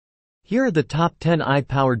Here are the top 10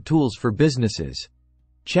 AI-powered tools for businesses.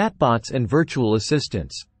 Chatbots and virtual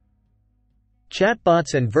assistants.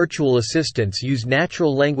 Chatbots and virtual assistants use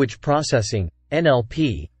natural language processing,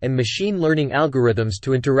 NLP, and machine learning algorithms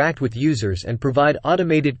to interact with users and provide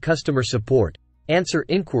automated customer support, answer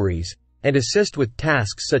inquiries, and assist with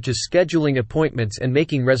tasks such as scheduling appointments and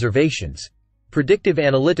making reservations. Predictive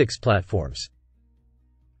analytics platforms.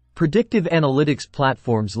 Predictive analytics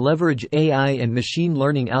platforms leverage AI and machine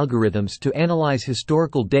learning algorithms to analyze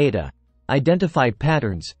historical data, identify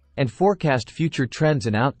patterns, and forecast future trends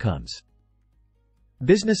and outcomes.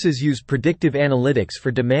 Businesses use predictive analytics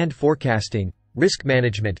for demand forecasting, risk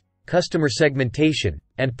management, customer segmentation,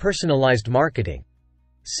 and personalized marketing.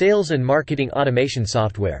 Sales and marketing automation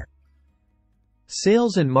software.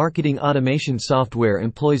 Sales and marketing automation software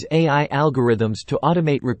employs AI algorithms to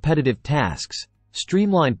automate repetitive tasks,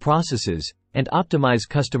 streamline processes, and optimize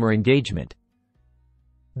customer engagement.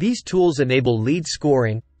 These tools enable lead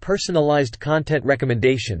scoring, personalized content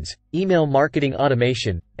recommendations, email marketing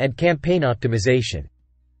automation, and campaign optimization.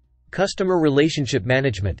 Customer relationship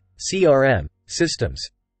management, CRM, systems.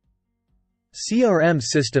 CRM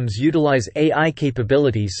systems utilize AI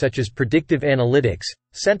capabilities such as predictive analytics,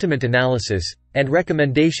 sentiment analysis, and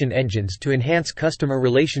recommendation engines to enhance customer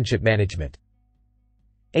relationship management.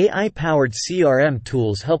 AI-powered CRM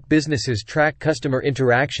tools help businesses track customer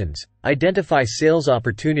interactions, identify sales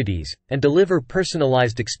opportunities, and deliver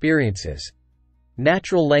personalized experiences.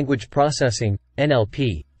 Natural language processing,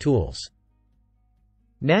 NLP, tools.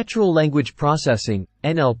 Natural language processing,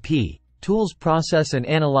 NLP, tools process and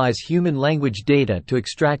analyze human language data to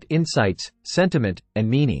extract insights, sentiment, and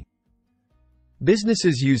meaning.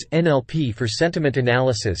 Businesses use NLP for sentiment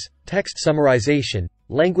analysis, text summarization,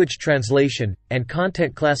 language translation, and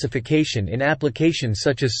content classification in applications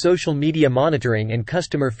such as social media monitoring and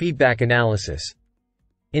customer feedback analysis.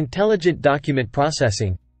 Intelligent document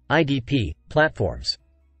processing, IDP, platforms.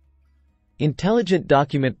 Intelligent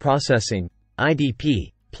document processing,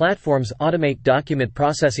 IDP, platforms automate document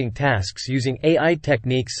processing tasks using AI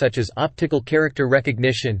techniques such as optical character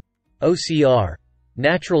recognition, OCR,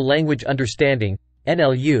 natural language understanding,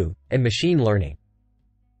 NLU, and machine learning.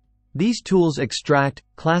 These tools extract,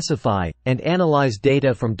 classify, and analyze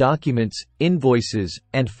data from documents, invoices,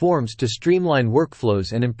 and forms to streamline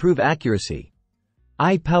workflows and improve accuracy.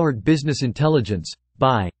 AI-powered business intelligence,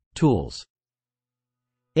 BI, tools.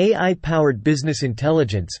 AI-powered business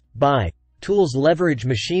intelligence, BI, tools leverage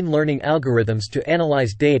machine learning algorithms to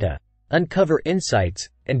analyze data, uncover insights,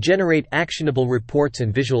 and generate actionable reports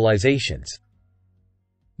and visualizations.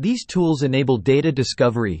 These tools enable data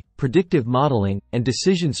discovery, predictive modeling, and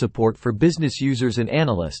decision support for business users and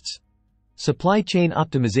analysts. Supply chain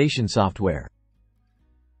optimization software.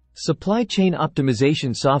 Supply chain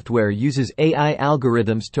optimization software uses AI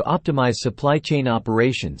algorithms to optimize supply chain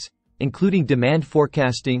operations, including demand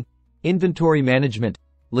forecasting, inventory management,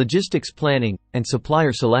 logistics planning, and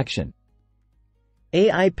supplier selection.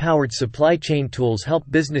 AI-powered supply chain tools help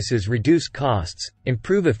businesses reduce costs,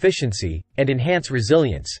 improve efficiency, and enhance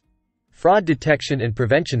resilience. Fraud detection and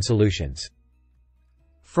prevention solutions.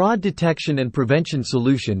 Fraud detection and prevention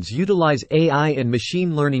solutions utilize AI and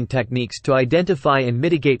machine learning techniques to identify and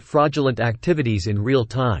mitigate fraudulent activities in real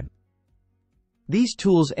time. These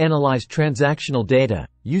tools analyze transactional data,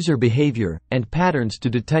 user behavior, and patterns to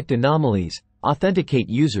detect anomalies, authenticate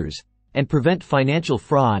users, and prevent financial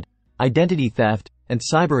fraud, identity theft, and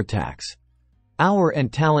cyber attacks. HR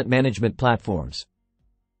and talent management platforms.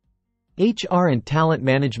 HR and talent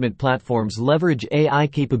management platforms leverage AI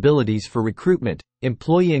capabilities for recruitment,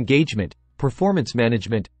 employee engagement, performance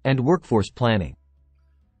management, and workforce planning.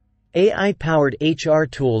 AI-powered HR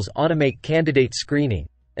tools automate candidate screening,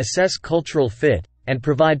 assess cultural fit, and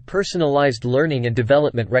provide personalized learning and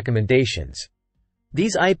development recommendations.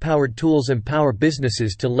 These AI-powered tools empower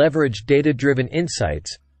businesses to leverage data-driven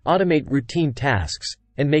insights, automate routine tasks,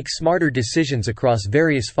 and make smarter decisions across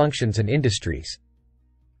various functions and industries.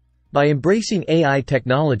 By embracing AI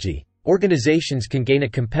technology, organizations can gain a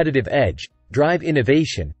competitive edge, drive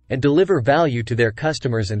innovation, and deliver value to their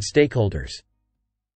customers and stakeholders.